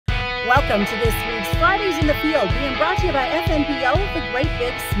welcome to this week's Fridays in the Field, being brought to you by FNBO, the Great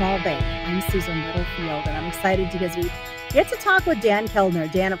Big Small Bank. I'm Susan Littlefield, and I'm excited because we get to talk with Dan Kellner.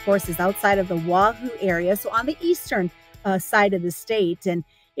 Dan, of course, is outside of the Wahoo area, so on the eastern side of the state, and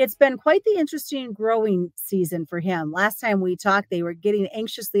it's been quite the interesting growing season for him. Last time we talked, they were getting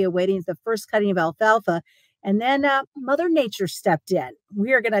anxiously awaiting the first cutting of alfalfa, and then Mother Nature stepped in.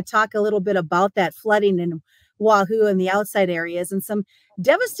 We are going to talk a little bit about that flooding in Wahoo and the outside areas and some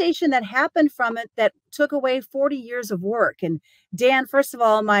devastation that happened from it that took away 40 years of work. And Dan, first of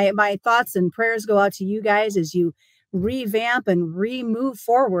all, my thoughts and prayers go out to you guys as you revamp and move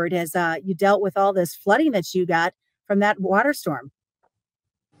forward as you dealt with all this flooding that you got from that water storm.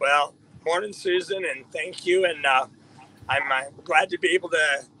 Well, morning, Susan, and thank you. And I'm glad to be able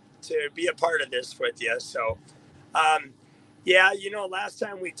to be a part of this with you. So, yeah, last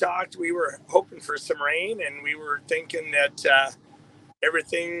time we talked, we were hoping for some rain, and we were thinking that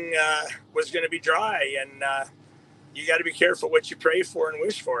everything was going to be dry. And you got to be careful what you pray for and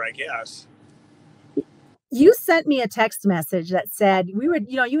wish for, I guess. You sent me a text message that said you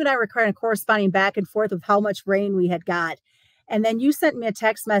and I were kind of corresponding back and forth with how much rain we had got. And then you sent me a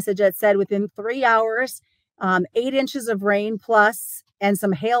text message that said within 3 hours, 8 inches of rain plus and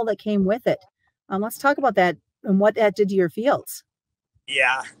some hail that came with it. Let's talk about that and what that did to your fields.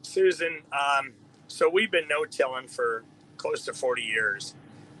 Yeah, Susan. So we've been no-tilling for close to 40 years.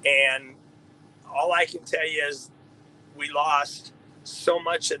 And all I can tell you is we lost so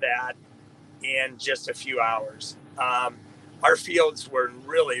much of that in just a few hours. Our fields were in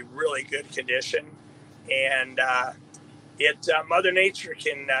really, really good condition. And Mother Nature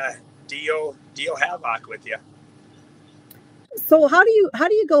can deal havoc with you. So how do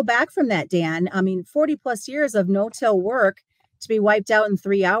you go back from that, Dan? I mean, 40 plus years of no-till work to be wiped out in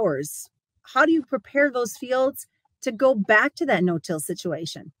 3 hours. How do you prepare those fields to go back to that no-till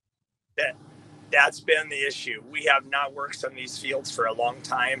situation? That's been the issue. We have not worked on these fields for a long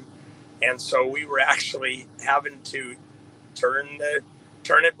time. And so we were actually having to turn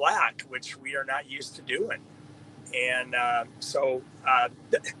it black, which we are not used to doing. And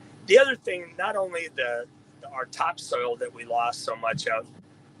the other thing, not only our topsoil that we lost so much of,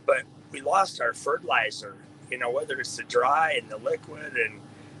 but we lost our fertilizer, whether it's the dry and the liquid, and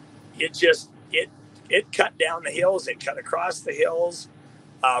it cut down the hills, it cut across the hills.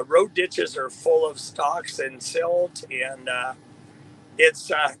 Road ditches are full of stalks and silt, and it's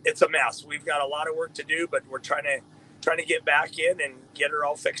a mess. We've got a lot of work to do, but we're trying to get back in and get her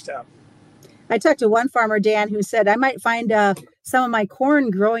all fixed up. I talked to one farmer, Dan, who said, I might find some of my corn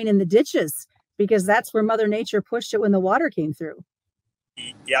growing in the ditches because that's where Mother Nature pushed it when the water came through.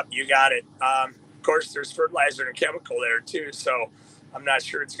 Yep, you got it. Of course, there's fertilizer and chemical there too, so I'm not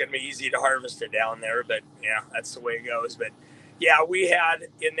sure it's going to be easy to harvest it down there, but yeah, that's the way it goes. But yeah, we had,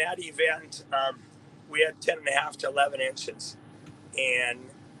 in that event, we had 10.5 to 11 inches, and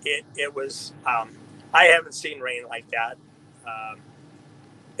it was, I haven't seen rain like that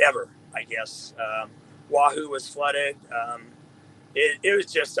ever, I guess. Wahoo was flooded. It was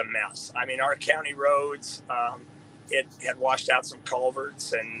just a mess. I mean, our county roads, it had washed out some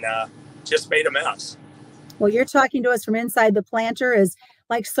culverts and just made a mess. Well, you're talking to us from inside the planter. Is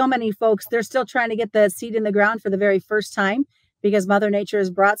like so many folks, they're still trying to get the seed in the ground for the very first time because Mother Nature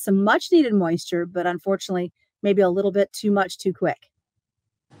has brought some much needed moisture, but unfortunately, maybe a little bit too much too quick.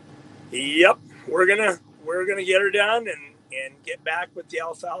 Yep, we're gonna get her done and get back with the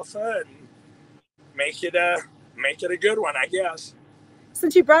alfalfa and make it a good one, I guess.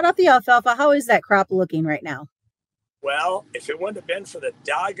 Since you brought up the alfalfa, how is that crop looking right now? Well, if it wouldn't have been for the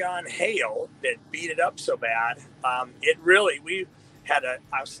doggone hail that beat it up so bad, we had an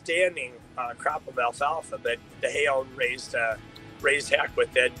outstanding crop of alfalfa, but the hail raised heck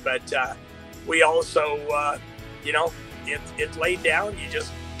with it. But we also, it laid down. You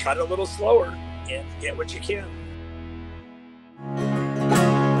just cut a little slower and get what you can.